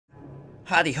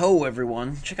Howdy ho,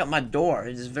 everyone. Check out my door.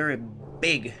 It is a very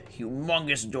big,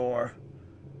 humongous door.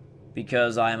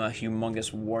 Because I am a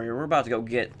humongous warrior. We're about to go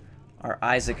get our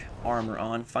Isaac armor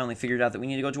on. Finally figured out that we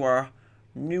need to go to our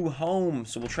new home.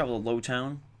 So we'll travel to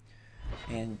Lowtown.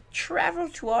 And travel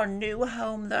to our new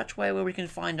home. That way where we can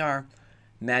find our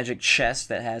magic chest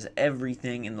that has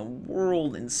everything in the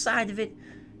world inside of it.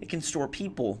 It can store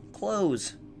people,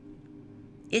 clothes,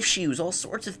 issues, all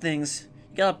sorts of things.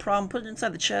 You got a problem, put it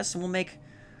inside the chest and we'll make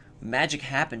magic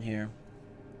happen here.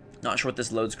 Not sure what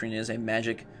this load screen is. A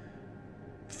magic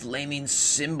flaming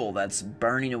symbol that's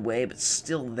burning away but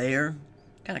still there.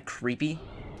 Kind of creepy.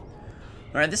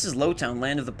 Alright, this is Lowtown,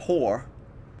 land of the poor.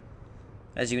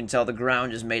 As you can tell, the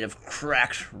ground is made of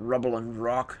cracked rubble and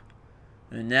rock.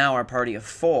 And now our party of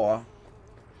 4,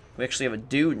 we actually have a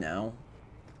dude now,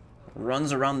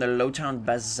 runs around the Lowtown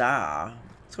Bazaar.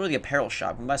 Let's go to the apparel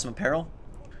shop. Can we buy some apparel?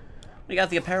 We got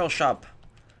the apparel shop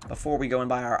before we go and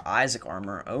buy our Isaac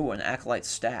armor. Oh, an acolyte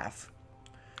staff.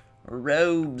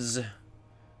 Robes.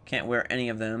 Can't wear any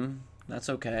of them. That's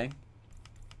okay.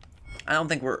 I don't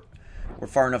think we're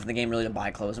far enough in the game really to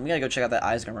buy clothes. And we gotta go check out that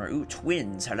Isaac armor. Ooh,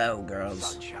 twins. Hello,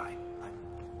 girls. Sunshine.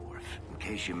 In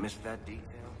case you missed that detail.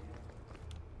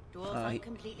 Dwarves aren't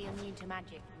completely immune to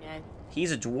magic, you know.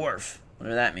 He's a dwarf.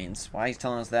 Whatever that means. Why he's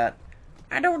telling us that?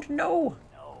 I don't know.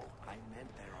 No, I meant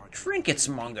there are Trinkets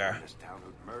monger. in this town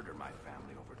who'd murder my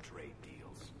family over trade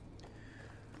deals.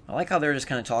 I like how they're just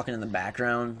kind of talking in the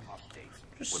background.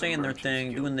 Just With saying their emergency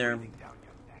thing, skill doing their breathing down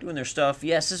your neck. doing their stuff.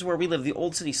 Yes, this is where we live, the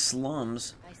old city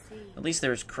slums. I see. At least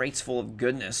there's crates full of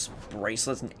goodness.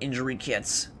 Bracelets and injury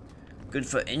kits. Good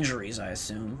for injuries, I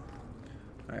assume.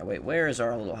 Alright, wait, where is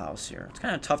our little house here? It's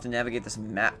kind of tough to navigate this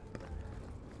map.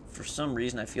 For some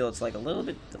reason, I feel it's like a little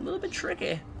bit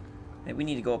tricky. Maybe we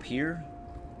need to go up here.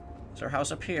 Is our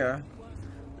house up here?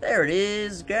 There it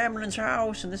is! Gambling's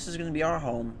house, and this is going to be our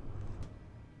home.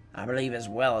 I believe as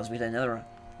well as we had another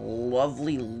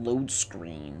lovely load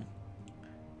screen.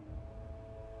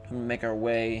 I'm going to make our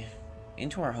way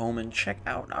into our home and check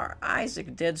out our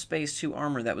Isaac Dead Space 2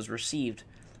 armor that was received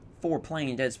for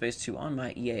playing Dead Space 2 on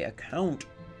my EA account.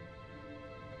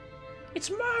 It's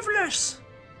marvelous!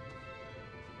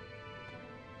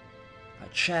 A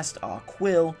chest, a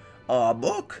quill, a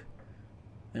book,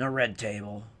 and a red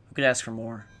table. Who could ask for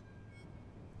more?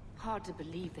 Hard to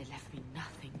believe they left me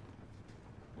nothing.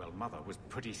 Well, Mother was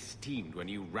pretty steamed when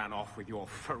you ran off with your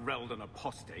Ferelden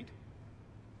apostate.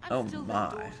 I'm Oh still my. their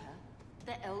daughter,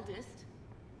 the eldest.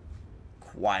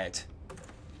 Quiet.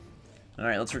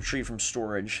 Alright, let's retreat from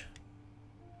storage.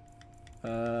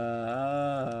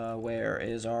 Where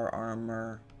is our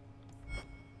armor?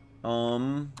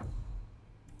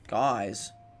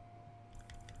 Guys.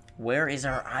 Where is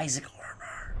our Isaac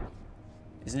armor?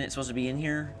 Isn't it supposed to be in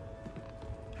here?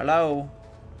 Hello?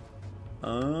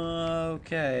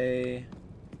 Okay.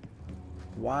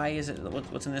 Why is it?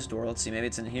 What's in this door? Let's see. Maybe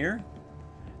it's in here?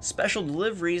 Special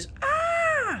deliveries.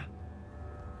 Ah!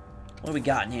 What do we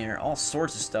got in here? All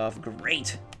sorts of stuff.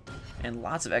 Great. And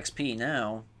lots of XP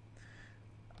now.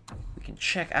 We can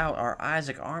check out our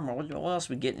Isaac armor. What else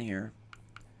we get in here?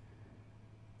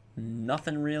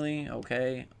 Nothing really.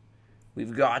 Okay.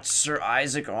 We've got Sir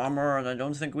Isaac armor, and I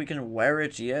don't think we can wear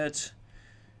it yet.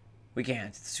 We can't.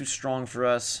 It's too strong for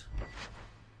us.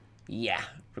 Yeah.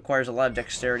 Requires a lot of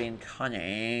dexterity and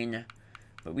cunning.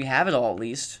 But we have it all, at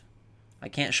least. I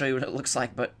can't show you what it looks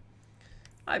like, but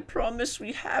I promise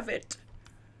we have it.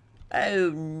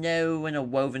 Oh, no. And a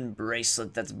woven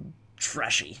bracelet that's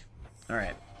trashy.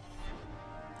 Alright.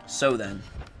 So then.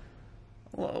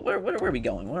 Well, where are we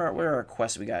going? Where are our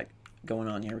quests we got going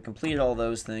on here? We completed all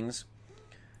those things.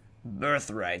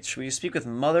 Birthright. Should we speak with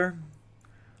Mother?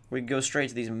 We go straight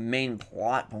to these main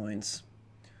plot points.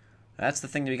 That's the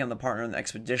thing to become the partner in the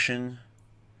expedition.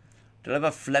 Deliver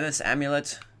Flemish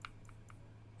amulet.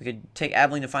 We could take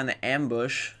Aveline to find the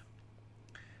ambush.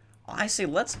 I say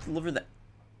let's deliver the...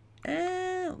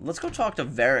 let's go talk to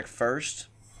Varric first.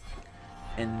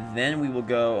 And then we will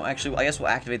go... Actually, I guess we'll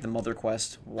activate the Mother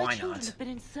quest. Why My children not? have been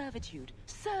in servitude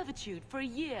for a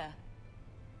year.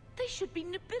 They should be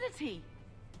nobility.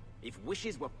 If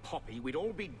wishes were poppy, we'd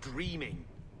all be dreaming.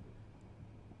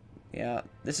 Yeah,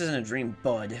 this isn't a dream,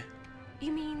 bud.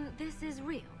 You mean this is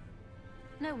real?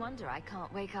 No wonder I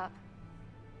can't wake up.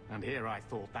 And here I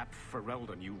thought that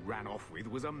Ferelden you ran off with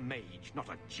was a mage, not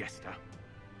a jester.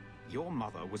 Your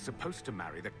mother was supposed to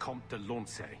marry the Comte de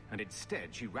Launcey, and instead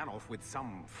she ran off with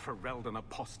some Ferelden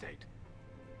apostate.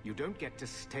 You don't get to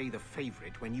stay the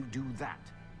favorite when you do that.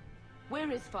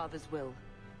 Where is Father's will?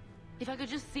 If I could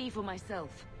just see for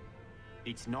myself.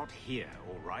 It's not here,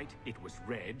 all right? It was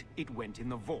read, it went in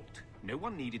the vault. No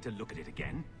one needed to look at it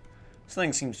again.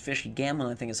 Something seems fishy.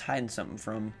 Gambling, I think, is hiding something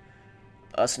from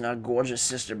us and our gorgeous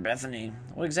sister Bethany.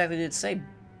 What exactly did it say,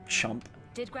 chump?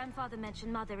 Did Grandfather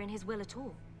mention Mother in his will at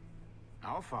all?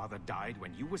 Our father died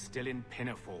when you were still in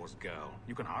Pinafores, girl.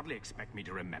 You can hardly expect me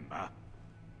to remember.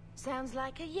 Sounds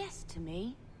like a yes to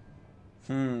me.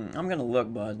 I'm gonna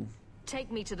look, bud.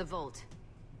 Take me to the vault.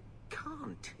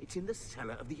 Can't. It's in the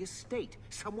cellar of the estate.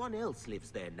 Someone else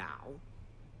lives there now.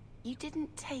 You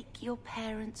didn't take your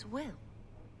parents' will.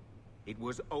 It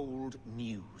was old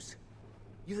news.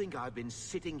 You think I've been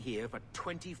sitting here for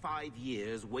 25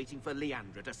 years waiting for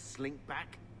Leandra to slink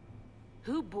back?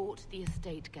 Who bought the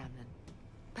estate, Gamlin?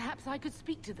 Perhaps I could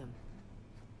speak to them.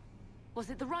 Was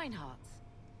it the Reinhardts?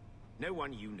 No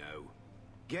one you know.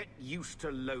 Get used to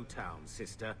Lowtown,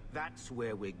 sister. That's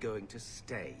where we're going to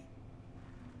stay.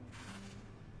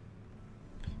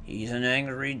 He's an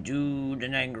angry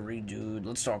dude,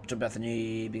 Let's talk to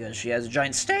Bethany, because she has a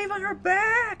giant stave on her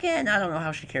back, and I don't know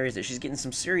how she carries it. She's getting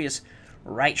some serious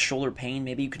right shoulder pain.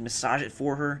 Maybe you could massage it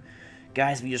for her.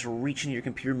 Guys, if you just reach into your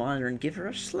computer monitor and give her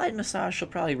a slight massage, she'll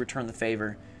probably return the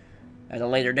favor at a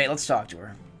later date. Let's talk to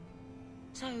her.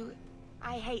 So,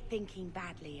 I hate thinking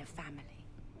badly of family,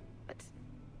 but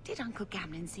did Uncle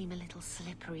Gamlin seem a little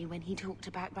slippery when he talked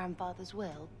about Grandfather's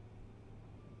will?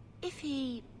 If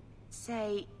he,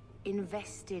 say,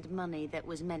 invested money that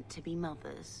was meant to be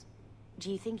Mother's,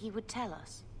 do you think he would tell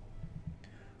us?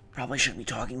 Probably shouldn't be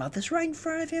talking about this right in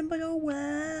front of him, but oh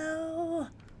well.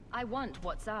 I want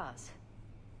what's ours.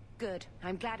 Good.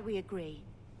 I'm glad we agree.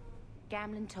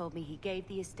 Gamlin told me he gave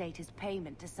the estate as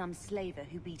payment to some slaver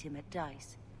who beat him at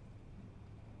dice.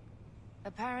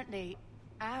 Apparently,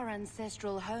 our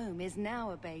ancestral home is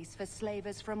now a base for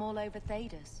slavers from all over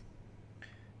Thedas.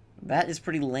 That is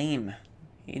pretty lame.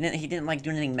 He didn't like do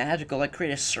anything magical, like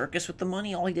create a circus with the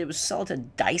money. All he did was sell it to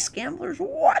dice gamblers.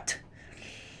 What?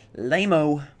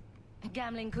 Lame-o.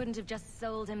 Gamlin couldn't have just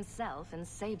sold himself and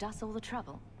saved us all the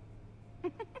trouble.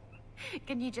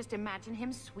 Can you just imagine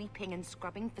him sweeping and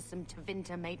scrubbing for some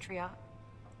Tevinter matriarch?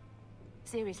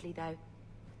 Seriously, though,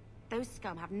 those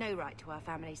scum have no right to our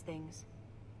family's things.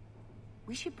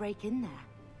 We should break in there.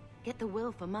 Get the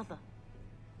will for Mother.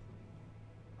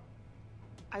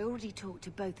 I already talked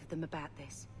to both of them about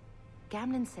this.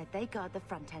 Gamlin said they guard the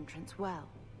front entrance well.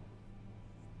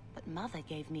 But Mother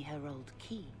gave me her old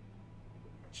key.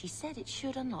 She said it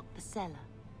should unlock the cellar.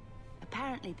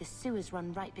 Apparently the sewers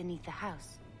run right beneath the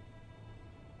house.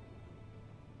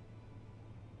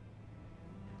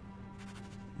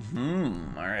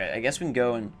 Alright, I guess we can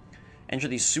go and enter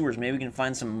these sewers. Maybe we can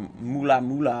find some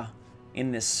moolah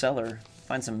in this cellar.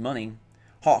 Find some money.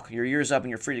 Hawk, your year's up and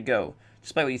you're free to go.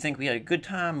 Despite what you think, we had a good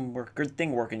time, good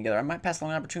thing working together. I might pass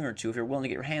along an opportunity or two if you're willing to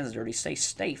get your hands dirty. Stay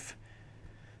safe.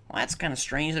 Well, that's kind of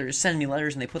strange. They're just sending me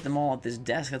letters and they put them all at this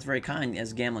desk. That's very kind,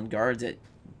 as Gamlin guards it.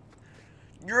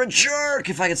 You're a jerk!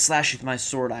 If I could slash you with my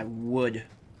sword, I would.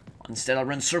 Instead, I'll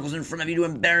run circles in front of you to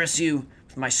embarrass you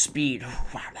with my speed.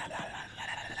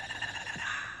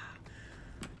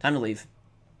 Time to leave.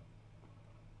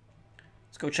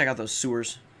 Let's go check out those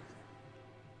sewers.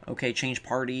 Okay, change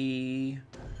party.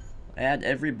 Add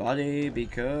everybody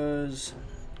because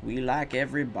we like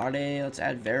everybody. Let's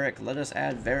add Varric. Let us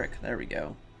add Varric. There we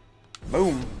go.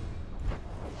 Boom.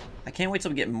 I can't wait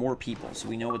till we get more people so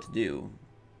we know what to do.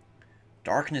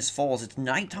 Darkness falls. It's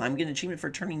nighttime. Get an achievement for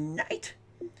turning night.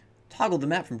 Toggle the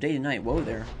map from day to night. Whoa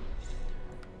there.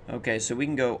 Okay, so we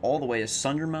can go all the way to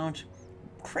Sundermount.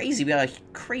 Crazy. We got a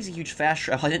crazy huge fast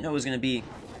travel. I didn't know it was going to be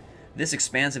this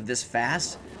expansive this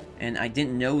fast. And I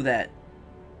didn't know that.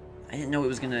 I didn't know it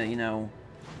was going to, you know,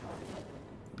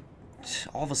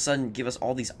 all of a sudden give us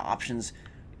all these options.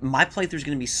 My playthrough is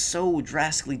going to be so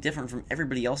drastically different from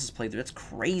everybody else's playthrough. That's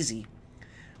crazy.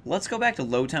 Let's go back to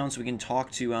Lowtown so we can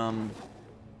talk to,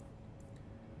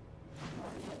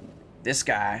 this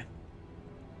guy.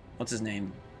 What's his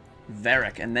name?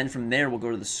 Varric. And then from there, we'll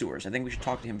go to the sewers. I think we should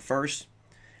talk to him first.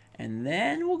 And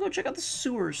then we'll go check out the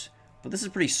sewers. But this is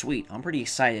pretty sweet. I'm pretty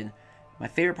excited. My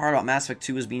favorite part about Mass Effect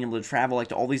 2 is being able to travel like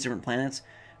to all these different planets,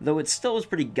 though it still is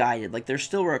pretty guided. Like there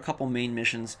still were a couple main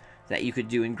missions that you could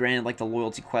do, and granted, like the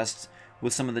loyalty quests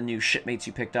with some of the new shipmates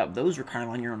you picked up, those were kind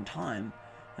of on your own time.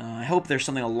 I hope there's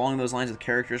something along those lines with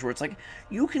characters where it's like,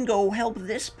 you can go help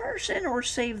this person or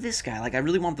save this guy. Like I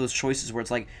really want those choices where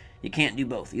it's like, you can't do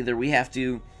both. Either we have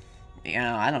to, you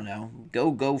know, I don't know,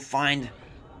 go find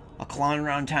a clown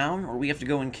around town, or we have to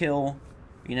go and kill,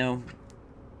 you know,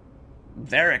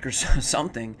 Varric or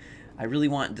something. I really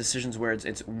want decisions where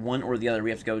it's one or the other.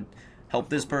 We have to go help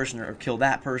this person or kill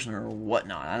that person or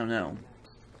whatnot. I don't know.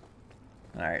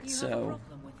 Alright, so...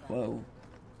 Whoa.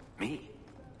 Me?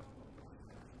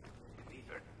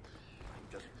 Neither. I'm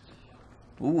just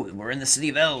Ooh, we're in the city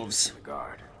of elves.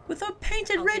 Guard. With a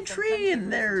painted red tree,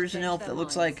 and there's an elf that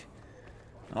looks like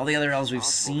all the other elves we've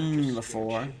seen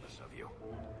before.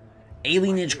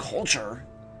 Alienage culture.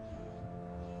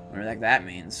 Whatever the heck that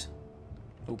means.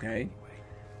 Okay.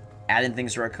 Adding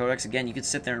things to our codex. Again, you could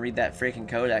sit there and read that freaking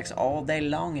codex all day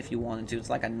long if you wanted to. It's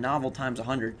like a novel times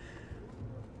 100.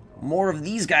 More of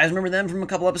these guys. Remember them from a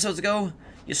couple episodes ago?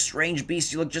 You strange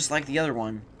beast, you look just like the other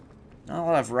one. Not a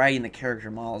lot of variety in the character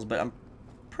models, but I'm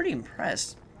pretty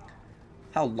impressed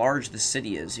how large the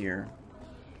city is here.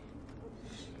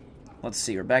 Let's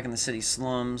see, we're back in the city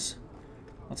slums.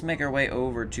 Let's make our way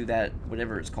over to that,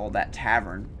 whatever it's called, that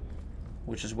tavern,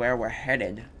 which is where we're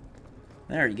headed.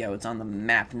 There you go, it's on the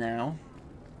map now.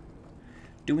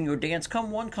 Doing your dance,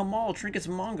 come one, come all, trinkets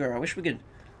monger. I wish we could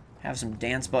have some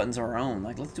dance buttons of our own.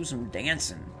 Like, let's do some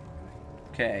dancing.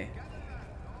 Okay.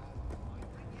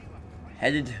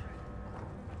 Headed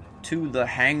to the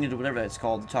hanged, whatever that's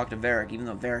called, to talk to Varric, even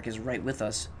though Varric is right with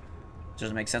us.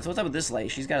 Doesn't make sense. What's up with this lady?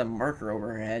 She's got a marker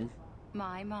over her head.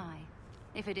 My,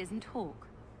 if it isn't Hawk.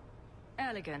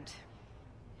 Elegant.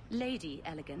 Lady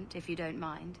elegant, if you don't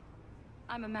mind.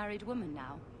 I'm a married woman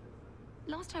now.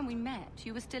 Last time we met,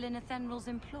 you were still in Athenral's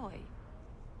employ.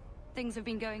 Things have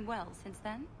been going well since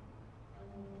then?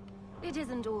 It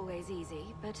isn't always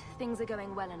easy, but things are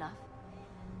going well enough.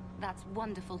 That's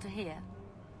wonderful to hear.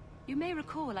 You may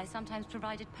recall I sometimes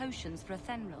provided potions for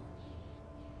Athenral.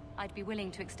 I'd be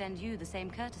willing to extend you the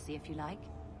same courtesy if you like.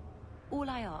 All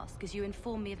I ask is you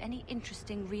inform me of any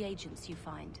interesting reagents you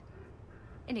find.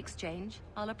 In exchange,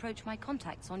 I'll approach my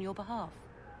contacts on your behalf.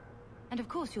 And of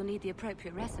course you'll need the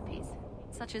appropriate recipes,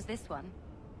 such as this one.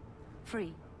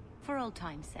 Free, for old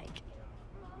time's sake.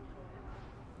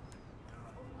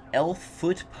 Elf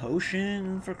foot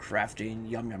potion for crafting.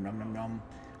 Yum, yum, yum, yum, yum.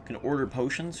 Can order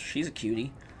potions. She's a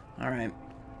cutie. Alright.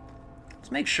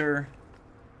 Let's make sure.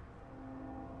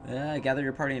 Gather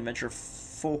your party and venture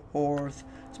forth.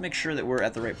 Let's make sure that we're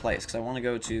at the right place, because I want to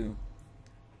go to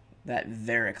that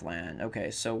Varric land.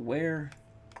 Okay, so where...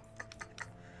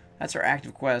 That's our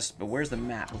active quest, but where's the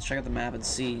map? Let's check out the map and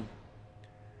see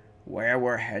where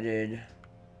we're headed.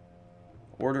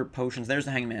 Order potions. There's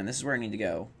the hangman. This is where I need to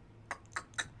go.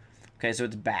 Okay, so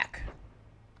it's back.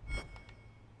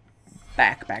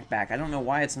 Back. I don't know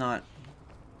why it's not,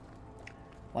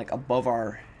 like, above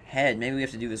our head. Maybe we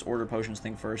have to do this order potions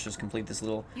thing first. Just complete this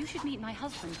little... You should meet my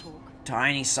husband, Hawk.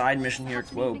 Tiny side mission here.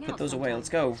 Whoa, put those away. Let's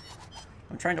go.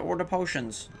 I'm trying to order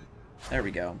potions. There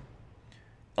we go.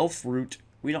 Elf root.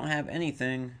 We don't have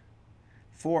anything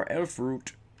for elf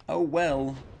root. Oh,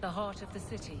 well. The heart of the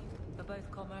city, for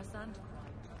both commerce and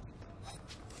crime.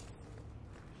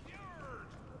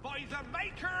 By the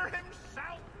Maker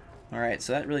himself! Alright,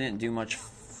 so that really didn't do much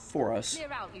for us.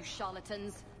 Clear out, you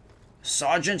charlatans.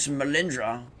 Sergeant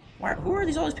Melindra. Who are all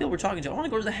these people we're talking to? I want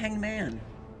to go to the Hanged Man.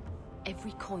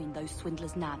 Every coin those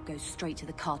swindlers nab goes straight to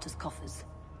the carters' coffers.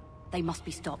 They must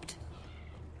be stopped.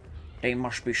 They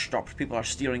must be stopped. People are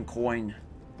stealing coin.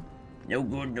 No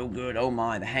good, no good. Oh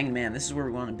my, the Hanged Man. This is where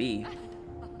we want to be.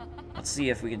 Let's see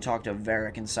if we can talk to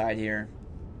Varric inside here.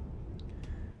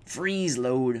 Freeze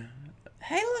load.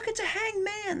 Hey, look, it's a Hanged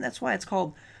Man. That's why it's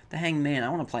called the Hanged Man. I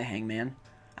want to play Hanged Man.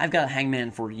 I've got a Hanged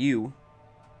Man for you.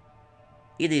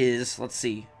 It is, let's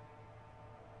see,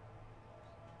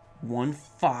 1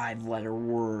 5-letter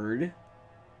word.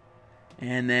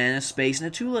 And then a space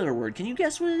and a 2-letter word. Can you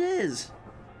guess what it is?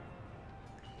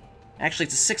 Actually,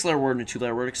 it's a 6-letter word and a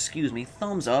 2-letter word. Excuse me.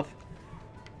 Thumbs up.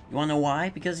 You want to know why?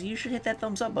 Because you should hit that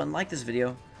thumbs up button. Like this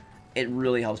video. It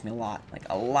really helps me a lot. Like,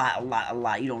 a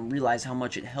lot. You don't realize how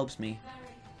much it helps me.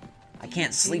 I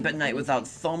can't sleep at night without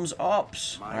thumbs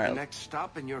ups. Alright. Next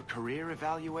stop in your career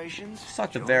evaluations? Let's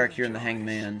talk to Varric here in the Hanged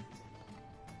Man.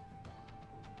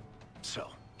 So,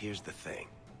 here's the thing.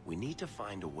 We need to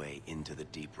find a way into the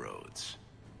deep roads.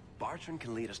 Bartran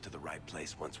can lead us to the right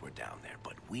place once we're down there,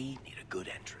 but we need a good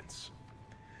entrance.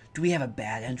 Do we have a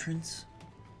bad entrance?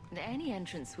 Any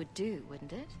entrance would do,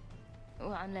 wouldn't it?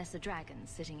 Well, unless a dragon's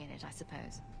sitting in it, I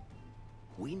suppose.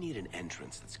 We need an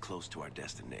entrance that's close to our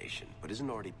destination, but isn't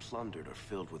already plundered or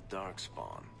filled with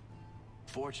darkspawn.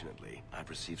 Fortunately,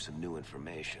 I've received some new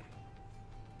information.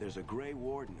 There's a Grey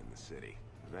Warden in the city.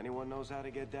 If anyone knows how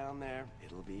to get down there,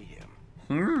 it'll be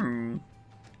him.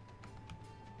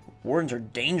 Wardens are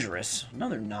dangerous. No,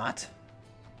 they're not.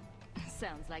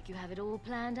 Sounds like you have it all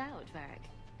planned out, Varric.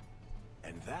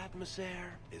 And that,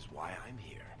 Messer, is why I'm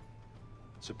here.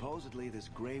 Supposedly, this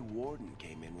Grey Warden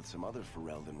came in with some other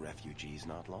Ferelden refugees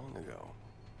not long ago.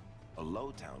 A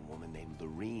Lowtown woman named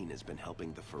Lorene has been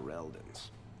helping the Fereldans.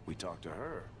 We talked to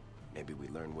her. Maybe we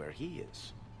learn where he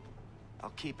is.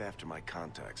 I'll keep after my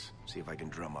contacts, see if I can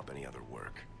drum up any other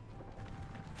work.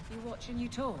 You watch and you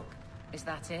talk. Is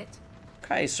that it?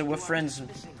 Okay, so we're friends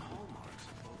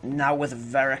now with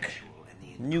Varric.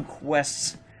 New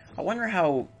quests. I wonder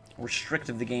how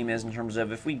restrictive the game is in terms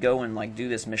of if we go and like do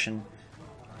this mission,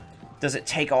 does it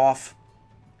take off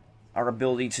our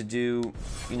ability to do,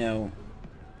 you know,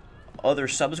 other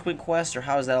subsequent quests, or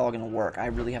how is that all going to work? I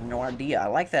really have no idea. I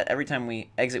like that every time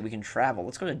we exit we can travel.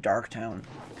 Let's go to Darktown.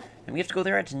 And we have to go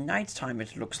there at nighttime,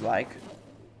 it looks like.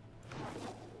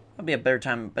 That'll be a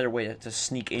better way to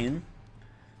sneak in.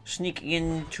 Sneak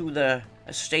into the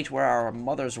estate where our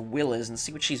mother's will is and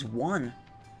see what she's won.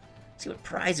 See what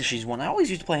prizes she's won. I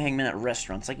always used to play Hangman at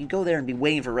restaurants. Like, you'd go there and be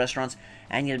waiting for restaurants,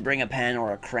 and you'd bring a pen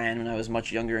or a crayon when I was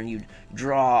much younger, and you'd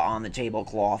draw on the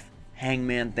tablecloth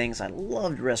Hangman things. I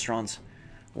loved restaurants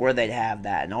where they'd have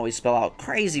that and always spell out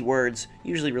crazy words,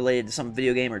 usually related to some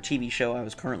video game or TV show I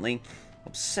was currently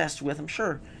obsessed with. I'm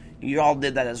sure you all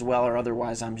did that as well, or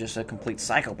otherwise I'm just a complete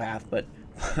psychopath, but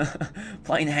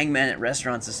playing Hangman at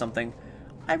restaurants is something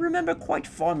I remember quite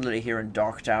fondly here in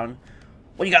Darktown.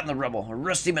 What do you got in the rubble? A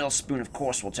rusty metal spoon, of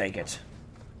course we'll take it.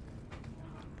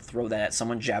 Throw that at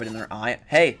someone, jab it in their eye.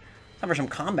 Hey, time for some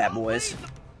combat, boys.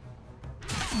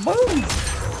 Boom!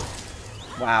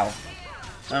 Wow.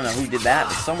 I don't know who did that,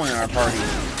 but someone in our party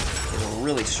is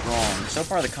really strong. So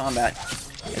far the combat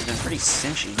has been pretty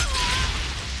cinchy.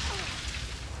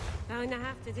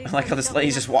 I like how this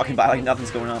lady's just walking by like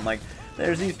nothing's going on. Like,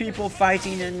 there's these people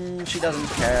fighting and she doesn't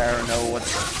care or know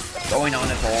what's going on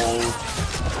at all.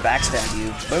 Let's backstab you.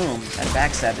 Boom. That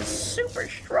backstab is super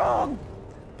strong.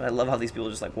 But I love how these people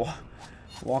just like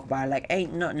walk by like,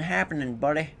 ain't nothing happening,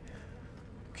 buddy.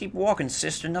 Keep walking,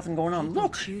 sister. Nothing going on.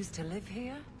 Look. Choose to live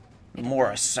here?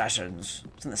 More assassins.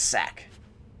 What's in the sack?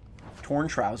 Torn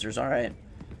trousers. Alright.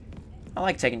 I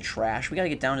like taking trash. We gotta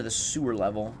get down to the sewer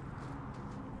level.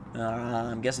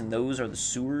 I'm guessing those are the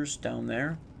sewers down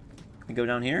there. Can we go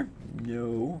down here?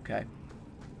 No. Okay.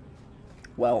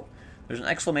 Well, there's an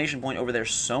exclamation point over there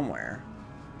somewhere.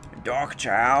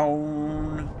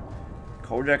 Darktown.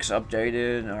 Codex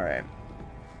updated. Alright.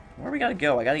 Where we gotta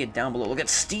go? I gotta get down below. Look at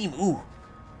steam. Ooh.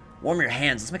 Warm your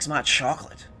hands. Let's make some hot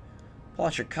chocolate. Pull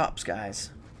out your cups,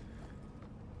 guys.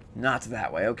 Not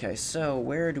that way. Okay, so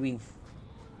where do we...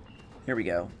 Here we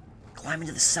go. Climb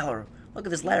into the cellar. Look at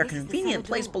this ladder. Convenient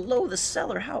place below the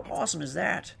cellar. How awesome is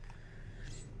that?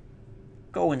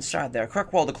 Go inside there.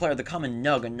 Crockwall declared the common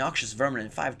nug a noxious vermin in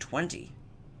 520. Is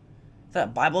that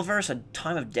a Bible verse? A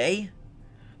time of day?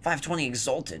 520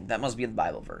 exalted. That must be the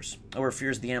Bible verse. Over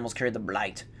fears the animals carried the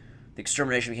blight. The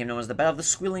extermination became known as the Battle of the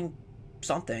Squealing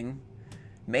something.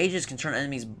 Mages can turn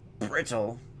enemies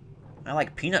brittle. I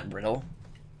like peanut brittle.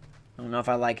 I don't know if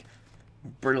I like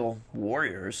brittle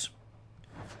warriors.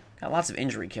 Got lots of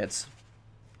injury kits.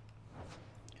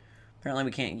 Apparently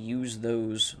we can't use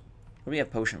those. What do we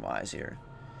have potion-wise here?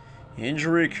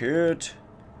 Injury kit.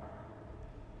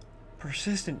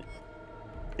 Persistent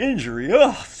injury.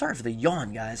 Ugh, sorry for the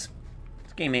yawn, guys.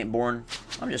 This game ain't boring.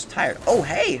 I'm just tired. Oh,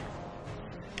 hey!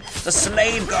 The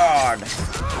slave guard!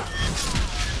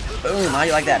 Boom, how do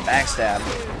you like that backstab?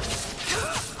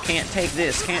 Can't take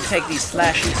this. Can't take these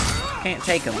slashes. Can't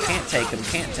take them. Can't take them.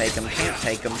 Can't take them. Can't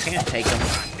take them. Can't take them.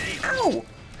 Ow!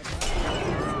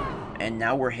 And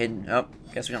now we're hidden. Oh,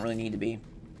 guess we don't really need to be.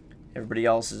 Everybody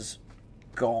else is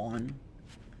gone.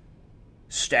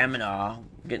 Stamina.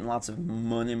 Getting lots of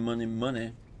money, money,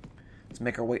 money. Let's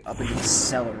make our way up into the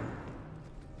cellar.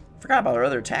 Forgot about our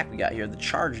other attack we got here. The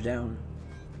charge down.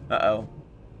 Uh-oh.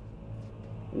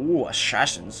 Ooh,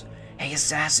 assassins. Hey,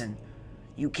 assassin.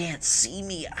 You can't see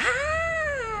me.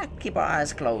 Ah! Keep our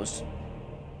eyes closed.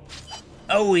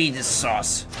 Oh, eat this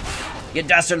sauce. You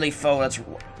dastardly foe. Let's...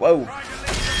 Whoa.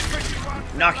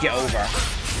 Knock you over.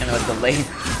 Kind of a delayed...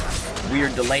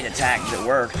 Weird delayed attack that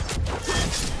worked.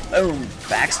 Boom.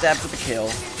 Backstab for the kill.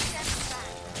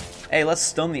 Hey, let's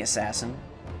stun the assassin.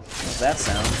 How's that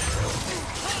sound?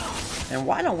 And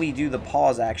why don't we do the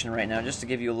pause action right now, just to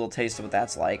give you a little taste of what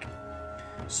that's like.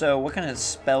 So, what kind of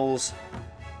spells?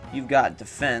 You've got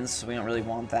defense, so we don't really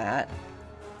want that.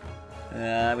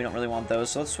 We don't really want those,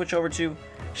 so let's switch over to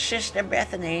Sister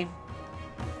Bethany.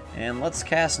 And let's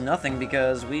cast nothing,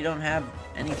 because we don't have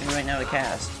anything right now to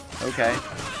cast. Okay.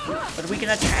 But we can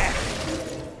attack!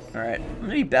 Alright, I'm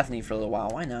gonna be Bethany for a little while,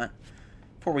 why not?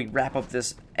 Before we wrap up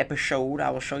this episode,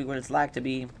 I will show you what it's like to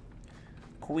be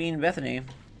Queen Bethany.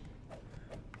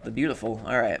 The Beautiful.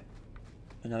 Alright.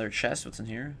 Another chest, what's in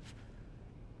here?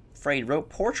 Frayed rope.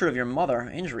 Portrait of your mother.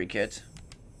 Injury kit.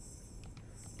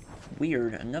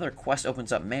 Weird. Another quest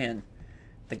opens up. Man,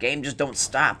 the game just don't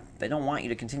stop. They don't want you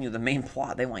to continue the main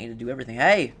plot. They want you to do everything.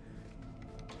 Hey!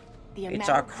 It's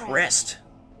our crest.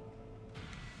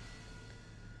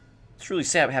 It's really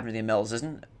sad what happened to the Amels,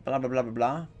 isn't it? Blah, blah, blah, blah,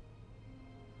 blah.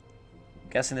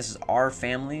 Guessing this is our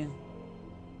family.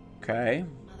 Okay.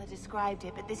 Mother described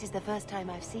it, but this is the first time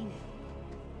I've seen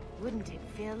it. Wouldn't it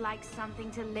feel like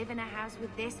something to live in a house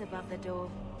with this above the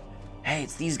door? Hey,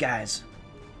 it's these guys.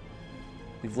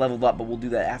 We've leveled up, but we'll do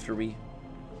that after we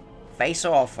face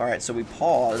off. Alright, so we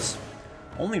pause.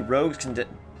 Only rogues can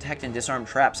detect and disarm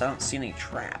traps. I don't see any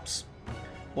traps.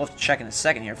 We'll have to check in a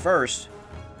second here. First,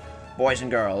 boys and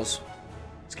girls,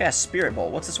 let's cast Spirit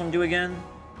Bolt. What's this one do again?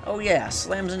 Oh yeah,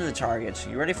 slams into the target.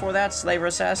 You ready for that, Slaver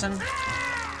Assassin?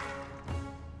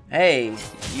 Hey,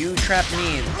 you trapped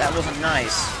me. That wasn't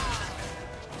nice.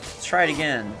 Let's try it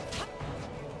again.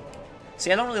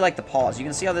 See, I don't really like the pause. You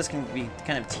can see how this can be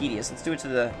kind of tedious. Let's do it to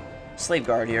the Slave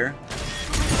Guard here.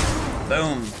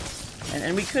 Boom.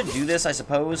 And we could do this, I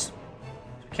suppose.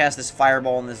 Cast this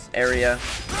fireball in this area.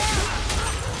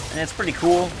 And it's pretty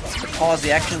cool to pause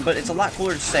the action, but it's a lot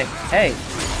cooler to say, hey,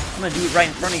 I'm going to do it right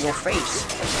in front of your face.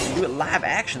 And do it live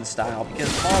action style,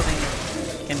 because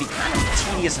pausing can be kind of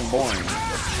tedious and boring.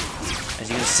 As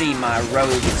you can see, my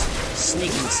rogue is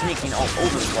sneaking all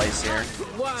over the place here.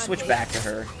 Switch back to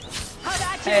her.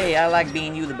 Hey, I like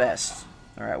being you the best.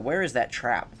 Alright, where is that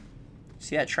trap?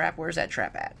 See that trap? Where's that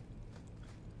trap at?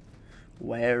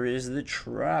 Where is the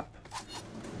trap?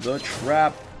 The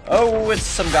trap. Oh, it's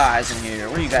some guys in here.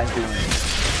 What are you guys doing?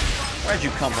 Where'd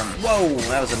you come from? Whoa,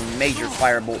 that was a major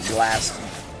firebolt blast.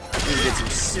 Really did some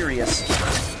serious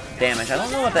damage. I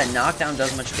don't know if that knockdown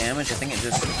does much damage. I think it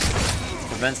just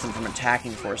prevents them from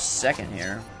attacking for a second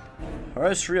here.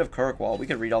 History of Kirkwall. We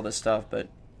could read all this stuff, but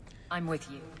I'm with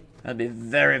you. that'd be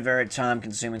very, very time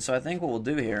consuming. So I think what we'll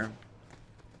do here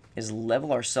is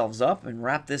level ourselves up and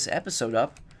wrap this episode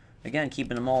up. Again,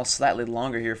 keeping them all slightly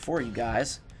longer here for you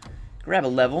guys. Grab a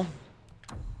level,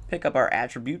 pick up our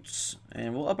attributes,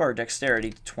 and we'll up our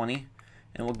dexterity to 20,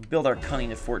 and we'll build our cunning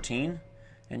to 14.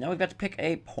 And now we've got to pick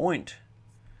a point.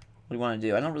 What do we want to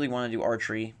do? I don't really want to do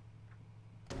archery.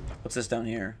 What's this down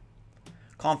here?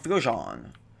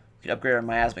 Confusion. We could upgrade our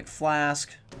miasmic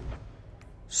flask.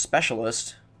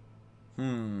 Specialist.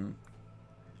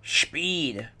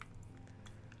 Speed.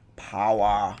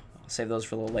 Power. I'll save those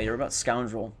for a little later. What about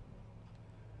scoundrel?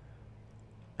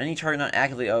 Any target not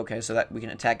actively... Okay, so that we can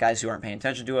attack guys who aren't paying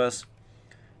attention to us.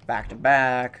 Back to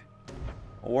back.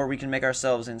 Or we can make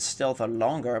ourselves in stealth or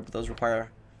longer, but those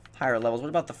require higher levels. What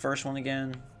about the first one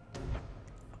again?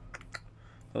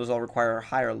 Those all require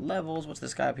higher levels. What's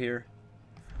this guy up here?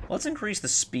 Let's increase the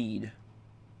speed.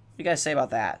 What do you guys say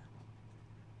about that?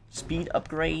 Speed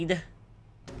upgrade.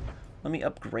 Let me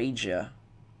upgrade you.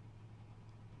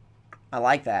 I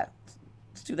like that.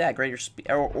 Let's do that. Greater speed.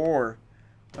 Or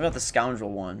what about the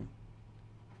scoundrel one?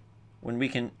 When we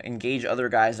can engage other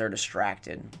guys that are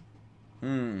distracted.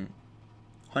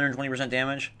 120%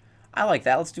 damage. I like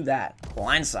that. Let's do that.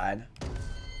 Blindside.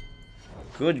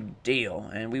 Good deal.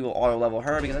 And we will auto level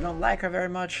her because I don't like her very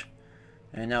much.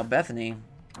 And now Bethany.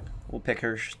 We'll pick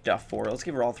her stuff for her. Let's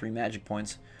give her all 3 magic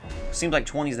points. Seems like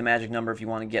 20 is the magic number if you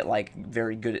want to get, like,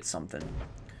 very good at something.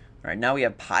 Alright, now we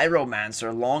have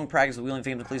Pyromancer. Long practice with wielding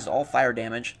flames increases all fire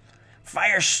damage.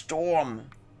 Firestorm.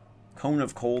 Cone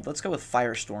of Cold. Let's go with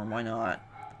Firestorm. Why not?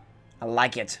 I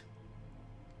like it.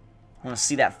 I want to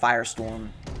see that Firestorm.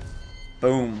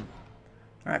 Boom.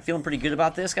 Alright, feeling pretty good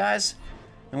about this, guys.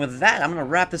 And with that, I'm going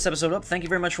to wrap this episode up. Thank you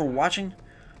very much for watching.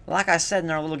 Like I said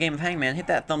in our little game of Hangman, hit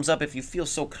that thumbs up if you feel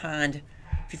so kind.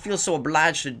 If you feel so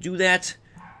obliged to do that.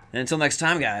 And until next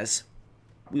time, guys,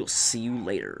 we'll see you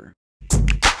later.